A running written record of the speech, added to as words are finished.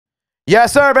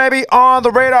Yes, sir, baby. On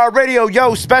the Radar Radio.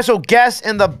 Yo, special guest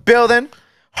in the building.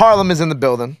 Harlem is in the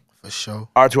building. For sure.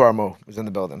 R2R Mo is in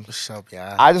the building. For sure,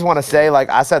 yeah. I just want to say, like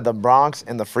I said, the Bronx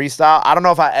in the freestyle. I don't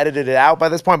know if I edited it out by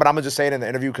this point, but I'm going to just say it in the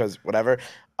interview because whatever.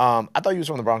 I thought you was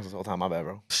from the Bronx this whole time. My bad,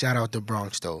 bro. Shout out the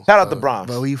Bronx, though. Shout out the Bronx.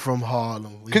 But we from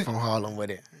Harlem. We from Harlem with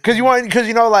it. Because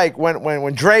you know, like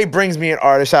when Dre brings me an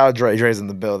artist, shout out Dre. Dre's in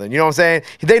the building. You know what I'm saying?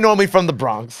 They normally from the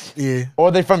Bronx. Yeah.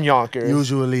 Or they from Yonkers.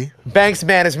 Usually. Banks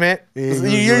management. Yeah,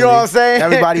 you know what I'm saying?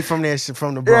 Everybody from there,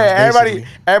 from the Bronx. Yeah,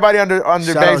 everybody under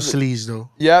shout Banks. Out Sleaze, though.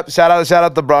 Yep. Shout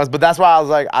out the Bronx. But that's why I was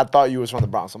like, I thought you was from the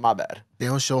Bronx. So my bad. They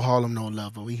don't show Harlem no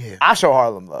love, but we here. I show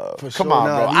Harlem love. For Come sure, on,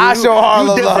 nah, bro. I show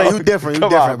Harlem love. You different.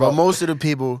 Come on, bro. But most of the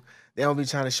people, they don't be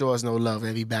trying to show us no love.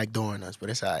 They be backdooring us,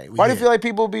 but it's all right. Why do you feel like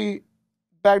people be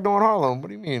backdooring Harlem? What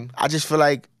do you mean? I just feel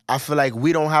like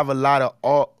we don't have a lot of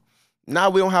art. Now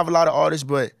we don't have a lot of artists,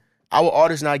 but our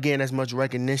artists not getting as much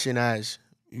recognition as,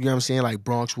 you know what I'm saying, like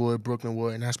Bronx would, Brooklyn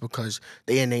would, and that's because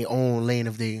they in their own lane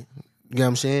of you know what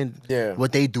I'm saying? Yeah.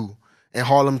 What they do. And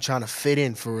Harlem trying to fit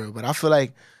in for real. But I feel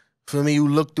like, for me, you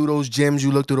look through those gyms,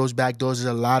 you look through those back doors,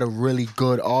 there's a lot of really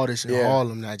good artists in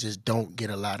Harlem that just don't get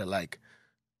a lot of, like,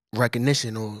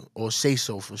 recognition or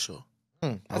say-so for sure.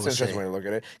 That's an interesting way to look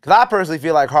at it. Because I personally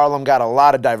feel like Harlem got a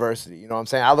lot of diversity. You know what I'm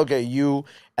saying? I look at you,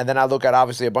 and then I look at,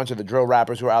 obviously, a bunch of the drill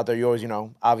rappers who are out there. You always, you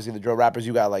know, obviously the drill rappers,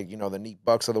 you got, like, you know, the Neat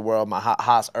Bucks of the world, my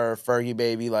Haas Earth, Fergie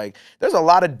Baby. Like, there's a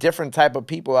lot of different type of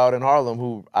people out in Harlem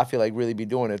who I feel like really be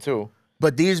doing it, too.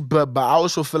 But I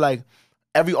also feel like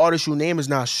every artist you name is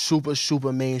not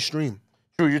super mainstream.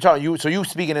 True, so you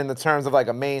speaking in the terms of like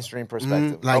a mainstream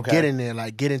perspective. Like get in there,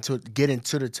 like get into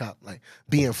the top, like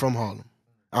being from Harlem.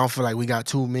 I don't feel like we got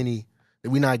too many,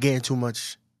 we're not getting too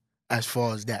much as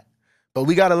far as that. But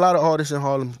we got a lot of artists in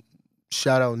Harlem.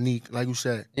 Shout out Neek, like you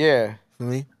said. Yeah. For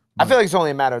me? I feel like it's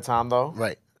only a matter of time though.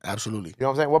 Right, absolutely. You know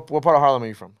what I'm saying? What part of Harlem are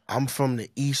you from? I'm from the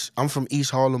East. I'm from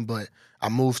East Harlem, but I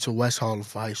moved to West Harlem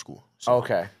for high school. So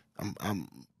okay. I'm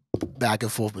back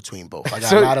and forth between both. I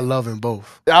got a lot of love in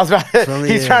both. I was about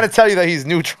he's trying to tell you that he's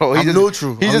neutral. I'm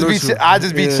neutral. I just be chilling.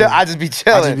 I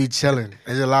just be chilling.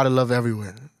 There's a lot of love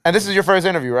everywhere. And this is your first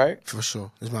interview, right? For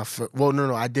sure. It's my first. Well,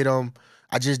 no. I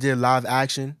just did live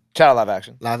action. Shout out live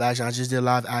action. Live action. I just did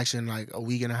live action like a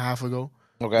week and a half ago.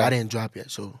 Okay. I didn't drop yet,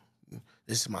 so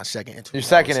this is my second interview. Your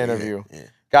second interview. Yeah.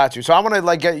 Got you. So I want to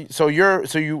like get so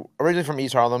you originally from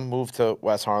East Harlem, moved to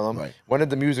West Harlem. Right. When did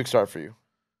the music start for you?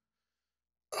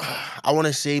 I want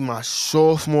to say my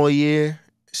sophomore year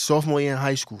in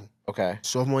high school. Okay.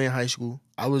 Sophomore year in high school.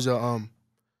 I was a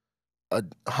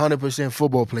 100%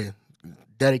 football player,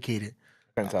 dedicated.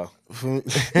 Can't tell.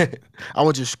 I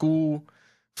went to school.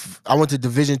 I went to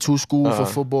Division II school for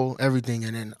football, everything,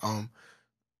 and then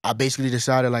I basically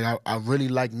decided like I really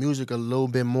like music a little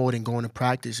bit more than going to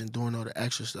practice and doing all the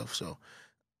extra stuff. So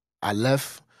I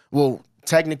left. Well,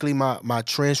 technically my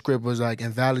transcript was like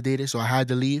invalidated, so I had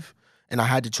to leave. And I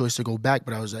had the choice to go back,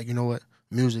 but I was like, you know what?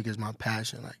 Music is my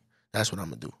passion. Like, that's what I'm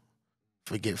gonna do.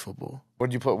 Forget football.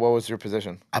 What was your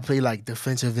position? I played like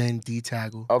defensive end, D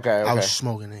tackle. Okay. I was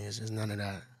smoking niggas. There's none of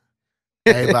that.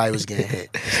 Everybody was getting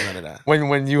hit. There's none of that.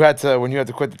 When you had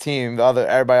to quit the team,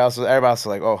 everybody else was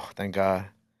like, oh, thank God.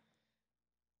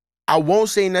 I won't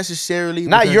say necessarily.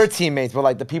 Not your teammates, but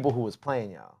like the people who was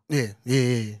playing y'all.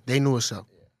 Yeah. They knew what's up.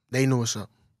 They knew what's up.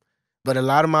 But a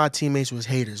lot of my teammates was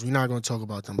haters. We're not gonna talk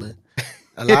about them, but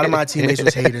a lot of my teammates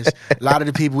was haters. A lot of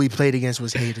the people we played against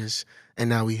was haters, and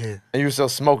now we here. And you were still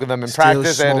smoking them in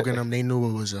practice? Still smoking them. They knew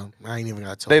what was up. I ain't even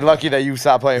got to talk. They lucky that you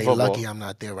stopped playing football. They lucky I'm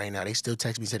not there right now. They still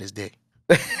text me to this day.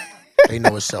 They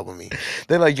know what's up with me.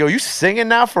 They're like, yo, you singing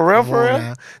now for real, for real?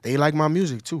 Now. They like my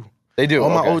music too. They do? All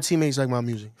my old teammates like my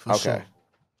music, for sure.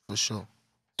 For sure.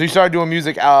 So you started doing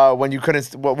music when you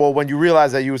couldn't, when you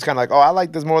realized that you was kind of like, oh, I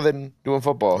like this more than doing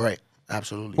football. Right.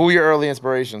 Absolutely. Who were your early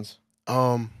inspirations?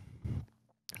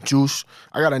 Juice.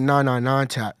 I got a 999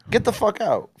 tat. Get the fuck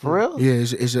out. For real? Yeah,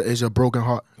 it's a broken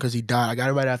heart because he died. I got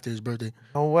it right after his birthday.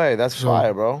 No way. That's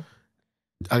fire, bro.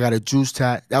 I got a Juice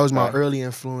tat. That was my early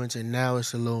influence, and now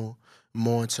it's a little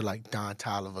more into like Don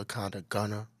Toliver, kind of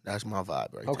Gunner. That's my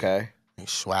vibe right there. And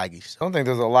swaggy. I don't think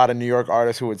there's a lot of New York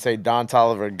artists who would say Don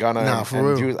Toliver, Gunner, and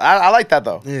real. Juice. I like that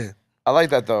though. Yeah. I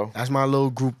like that though. That's my little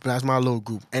group.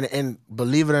 And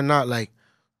believe it or not, like,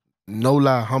 no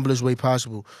lie, humblest way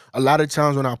possible. A lot of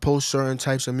times when I post certain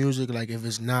types of music, like if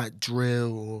it's not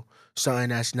drill or something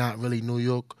that's not really New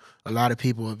York, a lot of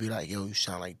people would be like, yo, you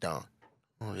sound like Don.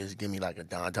 Or just give me like a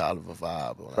Don Toliver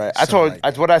vibe. Or like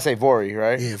right. What did I say? Vory,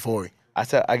 right? Yeah, Vory.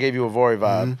 I gave you a Vory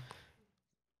vibe.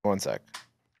 1 sec.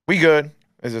 We good.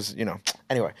 It's just, you know.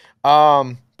 Anyway.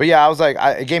 But But yeah, I was like,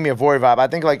 it gave me a Vory vibe. I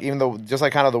think like even though just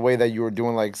like kind of the way that you were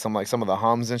doing like some of the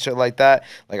hums and shit like that,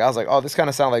 like I was like, oh, this kind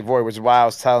of sounded like Vory, which is why I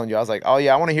was telling you. I was like, oh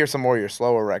yeah, I want to hear some more of your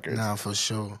slower records. Nah, for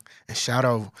sure. And shout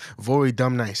out Vory,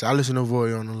 dumb nice. I listen to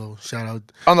Vory on the low. Shout out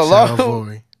on the shout low. Out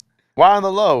Vory. Why on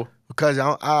the low? Because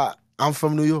I'm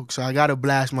from New York, so I gotta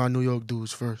blast my New York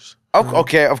dudes first.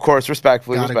 Okay, of course,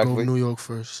 respectfully. Gotta go New York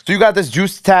first. So you got this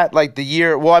Juice tat like the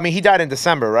year. Well, I mean, he died in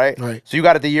December, right? Right. So you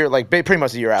got it the year, like pretty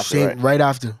much the year after, right? Right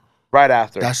after. Right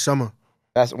after. That summer.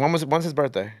 When's his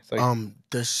birthday? It's like,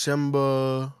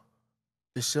 December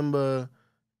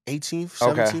 18th,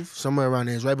 17th, somewhere around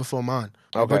there. It's right before mine.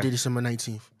 My birthday, December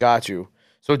 19th. Got you.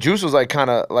 So Juice was like kind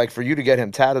of like for you to get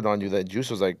him tatted on you. That Juice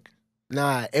was like.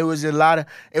 Nah, it was a lot of.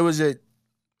 It was a.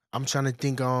 I'm trying to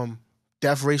think.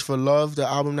 Death Race for Love, the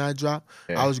album that I dropped.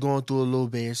 Yeah. I was going through a little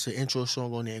bit. It's an intro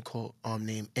song on there called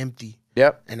named Empty.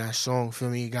 Yep. And that song,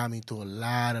 feel me, it got me through a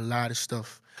lot of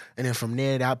stuff. And then from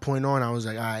there, that point on, I was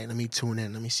like, all right, let me tune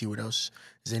in. Let me see what else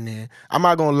is in there. I'm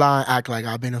not gonna lie and act like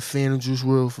I've been a fan of Juice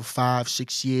WRLD for 5,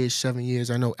 6 years, 7 years.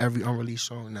 I know every unreleased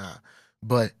song now.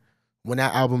 But when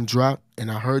that album dropped and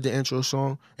I heard the intro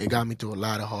song, it got me through a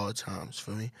lot of hard times,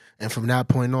 for me. And from that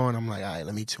point on, I'm like, all right,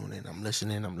 let me tune in. I'm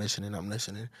listening.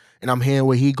 And I'm hearing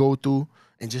what he go through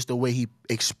and just the way he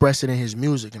expressed it in his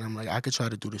music. And I'm like, I could try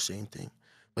to do the same thing.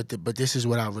 But this is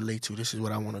what I relate to. This is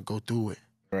what I want to go through with.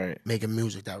 Right. Making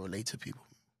music that relate to people.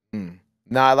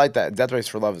 Nah, I like that. Death Race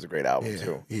for Love is a great album,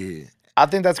 too. Yeah. I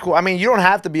think that's cool. I mean, you don't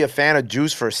have to be a fan of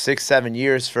Juice for 6, 7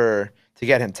 years to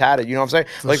get him tatted. You know what I'm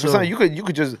saying? For something, you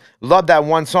could just love that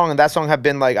one song, and that song have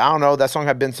been like, I don't know, that song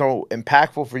have been so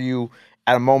impactful for you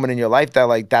at a moment in your life that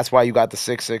like that's why you got the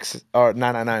 66 or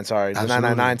 999, sorry, the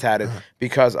 999 tatted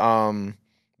because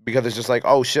it's just like,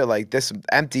 oh shit, like this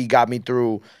Empty got me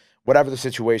through whatever the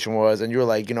situation was, and you're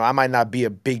like, you know, I might not be a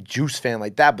big Juice fan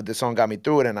like that, but this song got me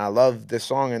through it, and I love this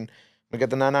song, and we get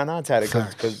the 999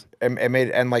 tatted because it made,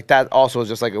 and like that also is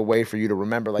just like a way for you to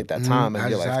remember like that time in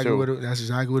your life too. That's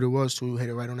exactly what it was too. You hit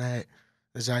it right on the head.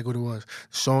 That's exactly what it was.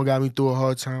 The song got me through a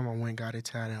hard time. I went and got it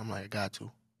tatted. I'm like, I got to.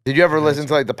 Did you ever listen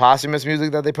to like the posthumous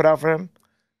music that they put out for him?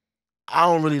 I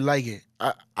don't really like it.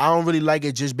 I don't really like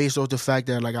it just based off the fact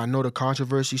that like I know the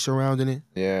controversy surrounding it.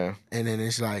 Yeah. And then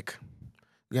it's like,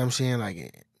 you know what I'm saying?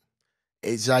 Like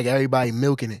it's like everybody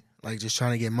milking it, like just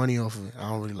trying to get money off of it. I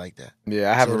don't really like that.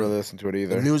 Yeah, I haven't really listened to it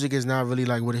either. The music is not really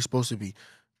like what it's supposed to be,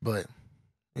 but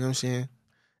you know what I'm saying?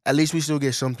 At least we still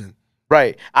get something.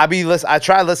 Right. I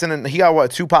tried listening. He got what,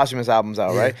 2 posthumous albums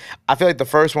out, right? I feel like the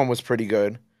first one was pretty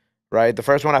good. Right, the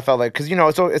first one I felt like, because you know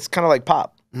it's kind of like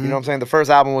pop. You know what I'm saying? The first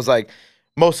album was like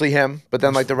mostly him, but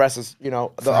then like the rest is, you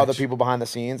know, the other people behind the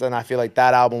scenes, and I feel like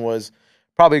that album was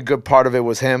probably a good part of it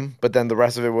was him, but then the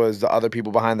rest of it was the other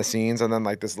people behind the scenes, and then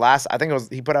like this last, I think it was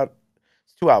he put out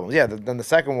 2 albums. Yeah, then the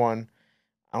second one,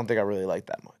 I don't think I really liked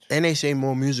that much. And they say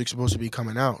more music's supposed to be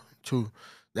coming out too.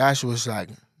 That's what's like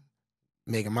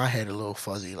making my head a little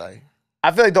fuzzy. Like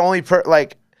I feel like the only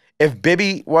like if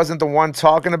Bibby wasn't the one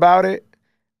talking about it,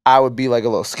 I would be like a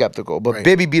little skeptical, but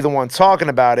Bibby be the one talking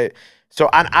about it. So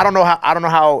I don't know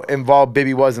how involved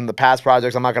Bibby was in the past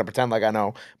projects. I'm not gonna pretend like I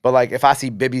know, but like if I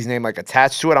see Bibby's name like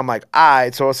attached to it, I'm like, all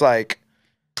right. So it's like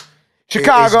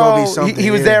Chicago. He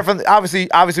was there from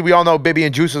obviously we all know Bibby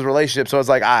and Juice's relationship. So it's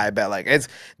like, I bet like it's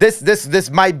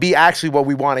this might be actually what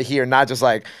we want to hear, not just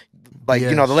like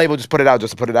you know the label just put it out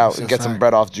just to put it out and get some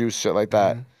bread off Juice shit like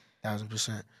that.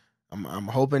 1000%. I'm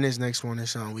hoping this next one is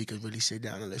something we could really sit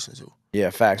down and listen to. Yeah,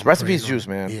 facts. Rest in peace, Juice,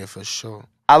 man. Yeah, for sure.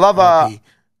 I love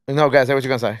no, guys, say what you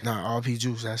gonna say. Nah, RP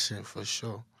Juice, that's it for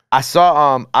sure. I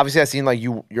saw obviously I seen like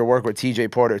your work with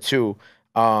TJ Porter too.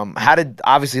 How did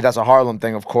obviously that's a Harlem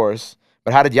thing, of course,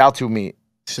 but how did y'all two meet?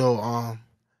 So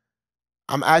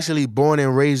I'm actually born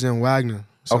and raised in Wagner.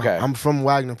 So okay. I'm from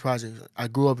Wagner Project. I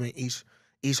grew up in East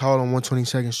Harlem,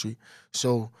 122nd Street.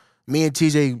 So me and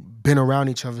TJ been around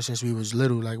each other since we was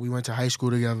little. Like we went to high school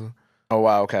together. Oh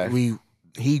wow, okay.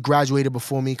 He graduated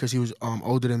before me because he was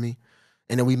older than me,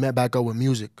 and then we met back up with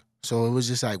music. So it was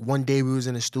just like one day we was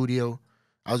in the studio.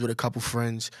 I was with a couple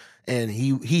friends, and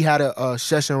he had a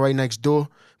session right next door,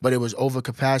 but it was over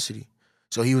capacity.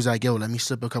 So he was like, "Yo, let me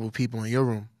slip a couple people in your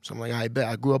room." So I'm like, "I bet."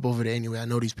 I grew up over there anyway. I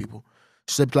know these people.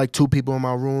 Slipped like 2 people in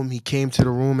my room. He came to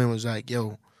the room and was like,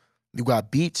 "Yo, you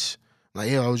got beats?" Like,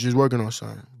 yeah, I was just working on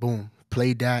something. Boom,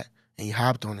 played that, and he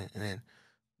hopped on it. And then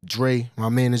Dre, my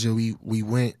manager, we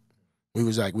went. We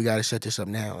was like, we gotta set this up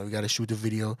now. We gotta shoot the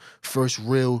video. First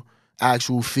real,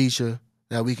 actual feature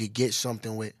that we could get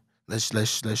something with. Let's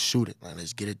shoot it. Like,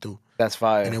 let's get it through. That's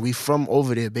fire. And then we from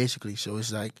over there basically. So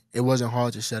it's like it wasn't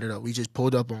hard to set it up. We just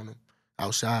pulled up on him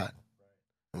outside.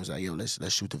 I was like, yo, let's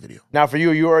shoot the video. Now for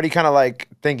you already kind of like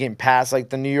thinking past like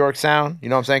the New York sound. You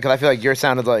know what I'm saying? Because I feel like your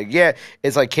sound is like, yeah,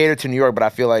 it's like catered to New York, but I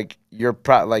feel like you're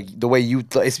like the way you.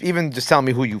 It's even just telling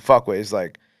me who you fuck with. It's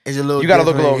like it's a little. You gotta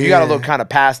look a little. Yeah. You gotta look kind of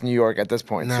past New York at this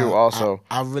point too. Also,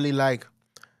 I really like.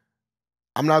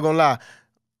 I'm not gonna lie.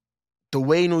 The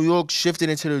way New York shifted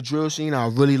into the drill scene, I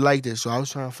really liked it. So I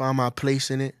was trying to find my place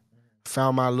in it.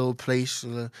 Found my little place,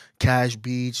 Cash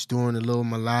Beats, doing the little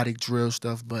melodic drill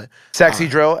stuff. But sexy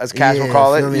drill, as Cash will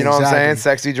call it. You know what I'm saying?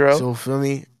 Sexy drill. So feel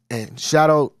me? And shout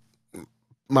out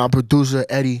my producer,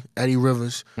 Eddie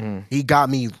Rivers. He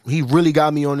really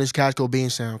got me on this Cash Cobain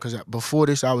sound. Because before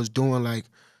this, I was doing like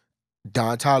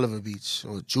Don Toliver beats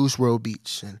or Juice WRLD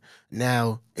beats. And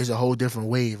now it's a whole different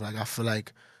wave. Like I feel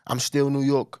like I'm still New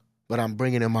York, but I'm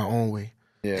bringing it my own way.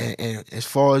 Yeah. And as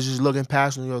far as just looking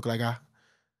past New York, like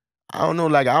I don't know,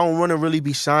 like I don't want to really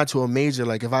be signed to a major.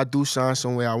 Like if I do sign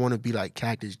somewhere, I want to be like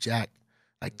Cactus Jack.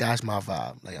 Like that's my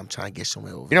vibe. Like I'm trying to get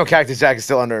somewhere over. You know, Cactus Jack is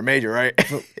still under a major, right?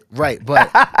 Right,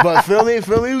 but feel me, you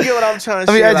get what I'm trying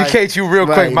to say. Let me educate you real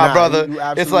quick, my brother.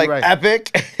 It's like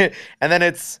Epic, and then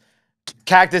it's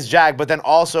Cactus Jack, but then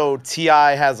also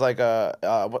T.I. has like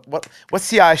a what's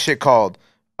T.I. shit called?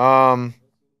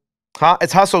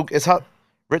 It's Hustle. It's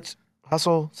Rich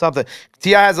Hustle something.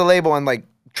 T.I. has a label and like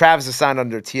Travis is signed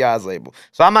under T.I.'s label.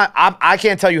 So I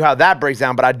can't tell you how that breaks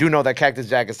down, but I do know that Cactus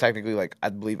Jack is technically like I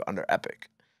believe under Epic.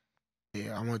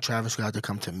 Yeah, I want Travis Scott to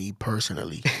come to me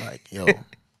personally. Like, yo,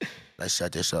 let's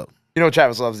set this up. You know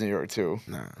Travis loves New York too.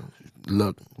 Nah,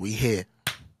 look, we here.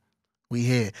 We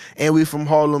here. And we from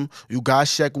Harlem. You got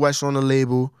Sheck West on the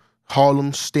label.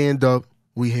 Harlem, stand up.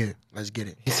 We here. Let's get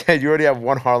it. He said you already have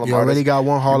one Harlem artist. You already got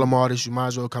one Harlem artist. You might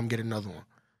as well come get another one.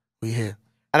 We here.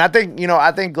 And I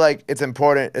think, like it's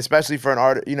important, especially for an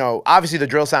artist, obviously the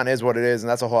drill sound is what it is, and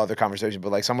that's a whole other conversation, but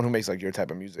like someone who makes like your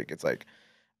type of music, it's like,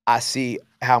 I see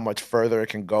how much further it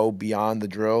can go beyond the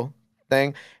drill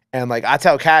thing. And like, I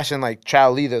tell Cash and like Chow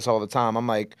Lee this all the time. I'm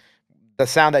like, the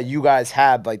sound that you guys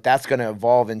have, like that's going to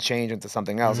evolve and change into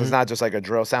something else. It's not just like a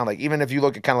drill sound. Like even if you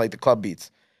look at kind of like the club beats,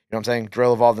 you know what I'm saying?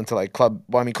 Drill evolved into like club.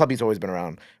 Well, I mean, club beats always been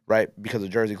around, right? Because of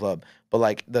Jersey Club. But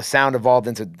like the sound evolved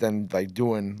into them like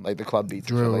doing like the club beats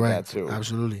drill, and shit like right. that too.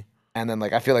 Absolutely. And then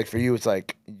like I feel like for you, it's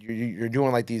like you're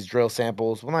doing like these drill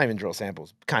samples. Well, not even drill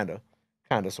samples, kind of,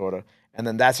 sort of. And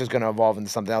then that's just gonna evolve into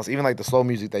something else. Even like the slow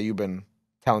music that you've been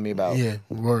telling me about. Yeah,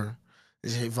 word.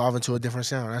 It's evolving to a different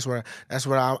sound. That's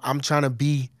what I'm trying to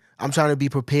be. I'm trying to be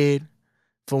prepared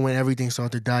for when everything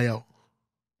starts to die out.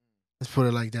 Let's put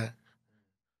it like that.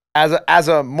 As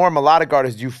a more melodic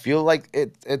artist, do you feel like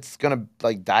it's gonna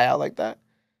like die out like that?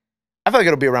 I feel like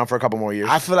it'll be around for a couple more years.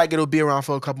 I feel like it'll be around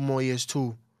for a couple more years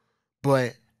too,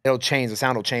 but it'll change. The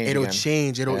sound will change. It'll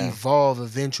change. It'll evolve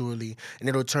eventually, and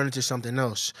it'll turn into something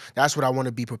else. That's what I want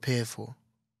to be prepared for.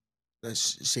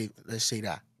 Let's say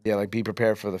that. Yeah, like be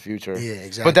prepared for the future. Yeah,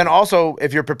 exactly. But then also,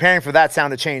 if you're preparing for that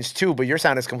sound to change too, but your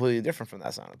sound is completely different from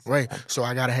that sound. Right. So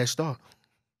I got a head start.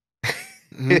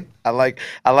 I like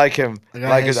him. I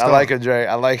like him, Dre.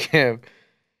 I like him.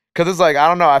 Cause it's like, I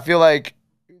don't know. I feel like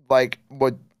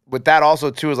what with that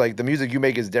also too is like the music you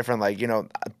make is different. Like,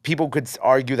 people could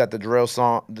argue that the drill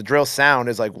sound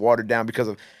is like watered down because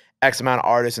of X amount of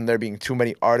artists and there being too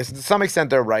many artists. To some extent,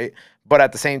 they're right. But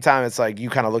at the same time, it's like you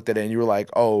kind of looked at it and you were like,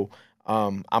 oh,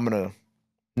 I'm gonna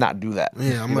not do that.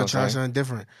 Yeah, I'm gonna try something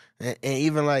different. And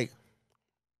even like,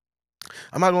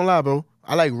 I'm not gonna lie, bro.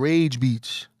 I like rage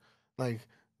beats, like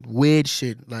weird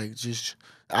shit. Like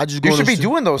I just. You should be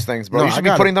doing those things, bro. You should be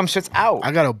putting them shits out.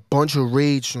 I got a bunch of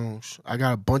rage songs. I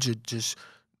got a bunch of just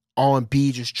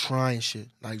R&B, just trying shit.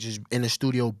 Like just in the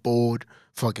studio, bored.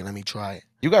 Fucking, let me try it.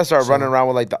 You guys start running around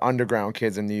with like the underground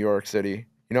kids in New York City.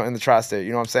 In the tri-state.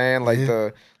 You know what I'm saying?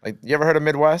 Like you ever heard of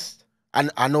Midwest?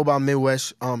 I know about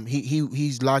Midwest.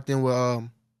 He's locked in with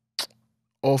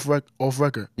off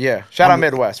record. Yeah, shout out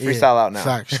Midwest. Freestyle out now.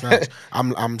 Facts.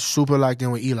 I'm super locked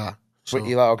in with Eli. So, with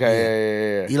Eli,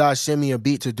 okay, yeah. Eli sent me a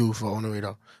beat to do for On the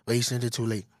Radar, but he sent it too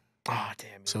late. Oh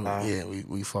damn. So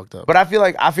we fucked up. But I feel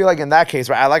like in that case,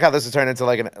 right? I like how this has turned into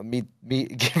like me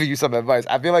giving you some advice.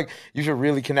 I feel like you should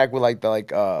really connect with like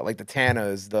the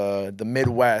Tannas, the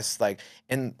Midwest,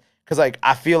 because like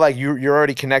I feel like you're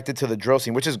already connected to the drill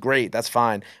scene, which is great. That's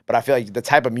fine. But I feel like the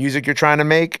type of music you're trying to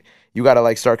make, you gotta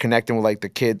like start connecting with like the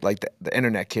kid, like the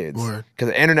internet kids. Because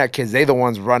the internet kids, they the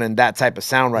ones running that type of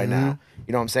sound right now.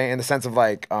 You know what I'm saying? In the sense of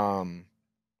like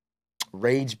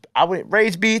rage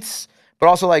beats, but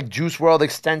also like Juice WRLD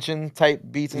extension type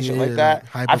beats and shit like that.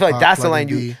 I feel like that's the lane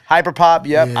you hyper pop.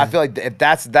 Yep. Yeah. I feel like if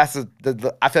I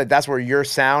feel like that's where your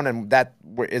sound and that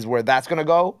is where that's gonna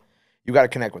go. You got to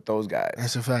connect with those guys.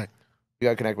 That's a fact. You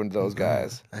gotta connect with those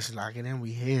guys. Let's lock it in.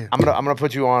 We here. I'm gonna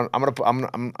put you on. I'm gonna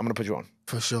put you on.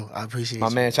 For sure. I appreciate my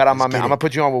man. Shout out my man. I'm gonna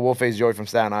put you on with Wolfface Joy from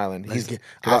Staten Island. That's my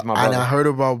brother. And I heard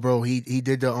about bro. He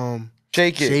did the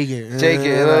shake it.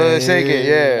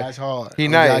 Yeah, that's hard. He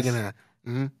nice.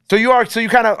 So you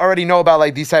kind of already know about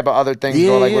like these type of other things.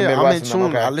 Yeah, or, like, yeah. I'm in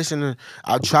tune. Okay.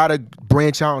 I try to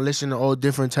branch out and listen to all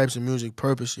different types of music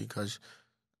purposely because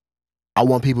I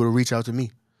want people to reach out to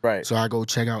me. Right. So I go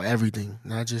check out everything,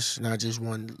 not just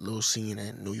one little scene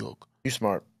in New York. You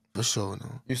smart. For sure,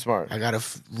 no. You smart. I gotta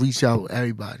reach out with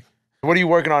everybody. What are you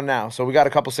working on now? So we got a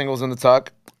couple singles in the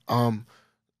tuck. I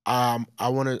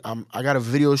got a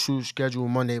video shoot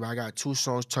scheduled Monday, but I got 2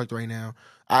 songs tucked right now.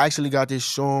 I actually got this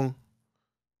song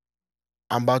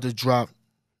I'm about to drop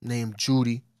named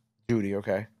Judy. Judy,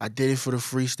 okay. I did it for the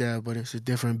freestyle, but it's a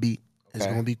different beat. It's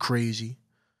gonna be crazy.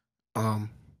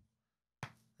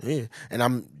 Yeah, and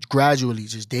I'm gradually,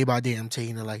 just day by day, I'm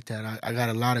taking it like that. I got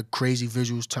a lot of crazy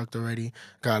visuals tucked already.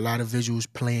 Got a lot of visuals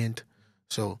planned.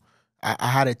 So I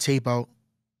had a tape out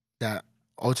that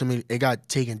ultimately, it got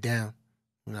taken down,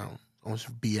 you know, on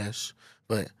some BS.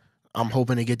 But I'm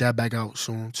hoping to get that back out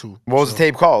soon, too. What was the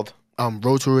tape called?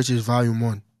 Road to Riches Volume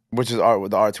 1. Which is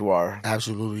with the R2R.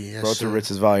 Absolutely, yes, Road to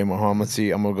Riches Volume 1. Let's see.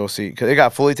 I'm going to go see. Because it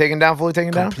got fully taken down?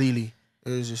 Completely.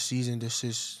 It was a cease and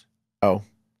desist. Oh.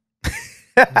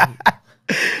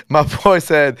 My boy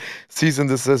said cease and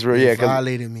desist. Yeah,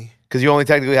 violated me. Because you only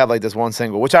technically have like this one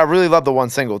single, which I really love the one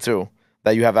single too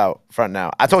that you have out front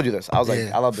now. I told you this. I was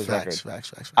like, I love this record.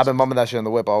 Facts. I've been bumming that shit in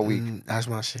the whip all week. That's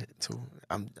my shit too.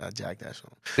 I jack that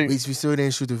song. We still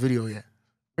didn't shoot the video yet.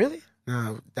 Really?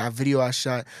 No, that video I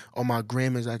shot on my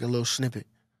gram is like a little snippet.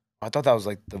 I thought that was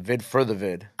like the vid for the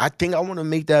vid. I think I want to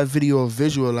make that video a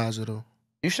visualizer though.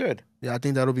 You should. Yeah, I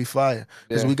think that'll be fire.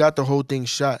 Because we got the whole thing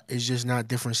shot. It's just not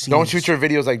different scenes. Don't shoot your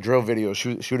videos like drill videos.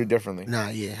 Shoot it differently. Nah,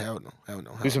 yeah, hell no.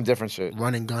 Do some different shit.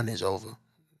 Run and gun is over.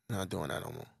 Not doing that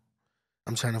no more.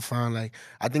 I'm trying to find like,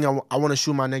 I think I want to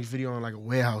shoot my next video in like a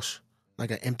warehouse.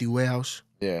 Like an empty warehouse.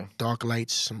 Yeah. Dark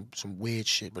lights, some weird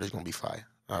shit, but it's going to be fire.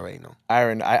 I already know.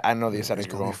 I know the aesthetic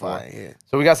you're going for. Yeah.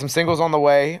 So we got some singles on the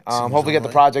way. Hopefully get the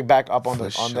project back up on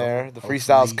there. The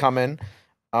freestyle's coming.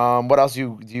 What else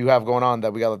do you have going on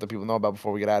that we gotta let the people know about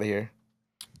before we get out of here?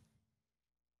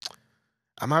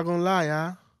 I'm not gonna lie,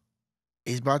 y'all.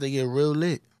 It's about to get real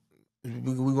lit.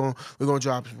 We're gonna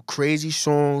drop some crazy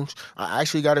songs. I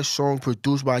actually got a song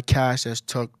produced by Cash that's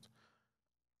tucked.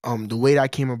 The way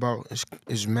that came about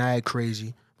is mad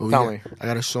crazy. But Tell me. I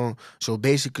got a song. So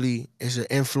basically, it's an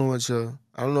influencer.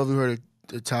 I don't know if you heard of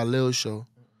the Talil show.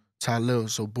 Talil.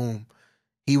 So boom,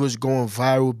 he was going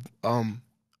viral.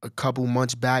 A couple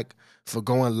months back for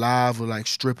going live with like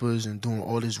strippers and doing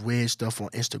all this weird stuff on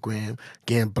Instagram,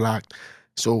 getting blocked.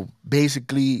 So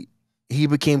basically, he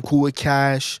became cool with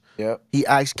Cash. Yep. He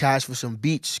asked Cash for some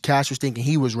beats. Cash was thinking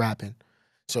he was rapping.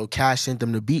 So Cash sent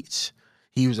him the beats.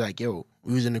 He was like, yo,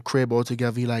 we was in the crib all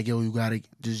together. He like, yo, you gotta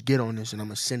just get on this and I'm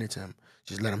gonna send it to him.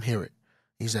 Just let him hear it.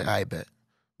 He's like, I bet.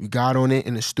 We got on it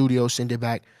in the studio, sent it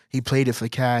back. He played it for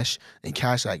Cash, and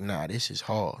Cash like, nah, this is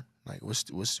hard. Like,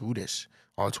 who this?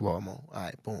 R2R mode. All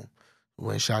right, boom. We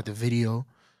went and shot the video,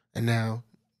 and now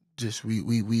just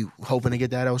we hoping to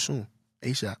get that out soon,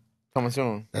 ASAP. Coming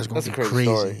soon. That's gonna be a crazy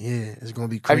crazy. Story. Yeah, it's gonna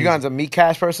be crazy. Have you gotten to meet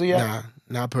Cash personally yet? Nah,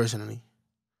 not personally.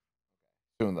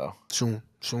 Soon though. Soon.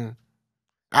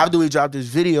 After we drop this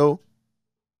video,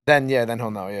 then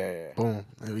he'll know. Yeah. Boom.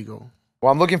 There we go.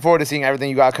 Well, I'm looking forward to seeing everything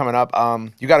you got coming up.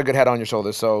 You got a good head on your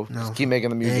shoulders, so just keep making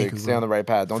the music. Stay on the right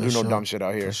path. Don't do no dumb shit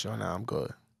out here. For sure. Nah, I'm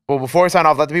good. Well, before we sign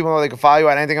off, let the people know they can follow you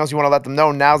at anything else you want to let them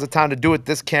know. Now's the time to do it.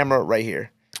 This camera right here.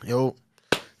 Yo,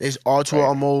 it's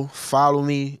R2R Mo. Follow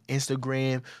me,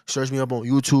 Instagram. Search me up on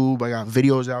YouTube. I got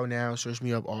videos out now. Search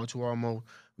me up, R2R Mo.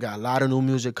 We got a lot of new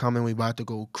music coming. We about to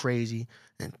go crazy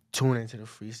and tune into the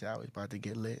freestyle. It's about to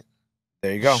get lit.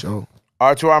 There you go. So,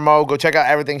 R2R Mo. Go check out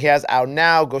everything he has out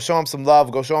now. Go show him some love.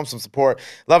 Go show him some support.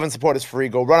 Love and support is free.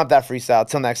 Go run up that freestyle.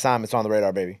 Till next time, it's on the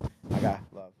radar, baby. I got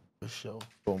love. For sure.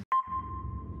 Boom.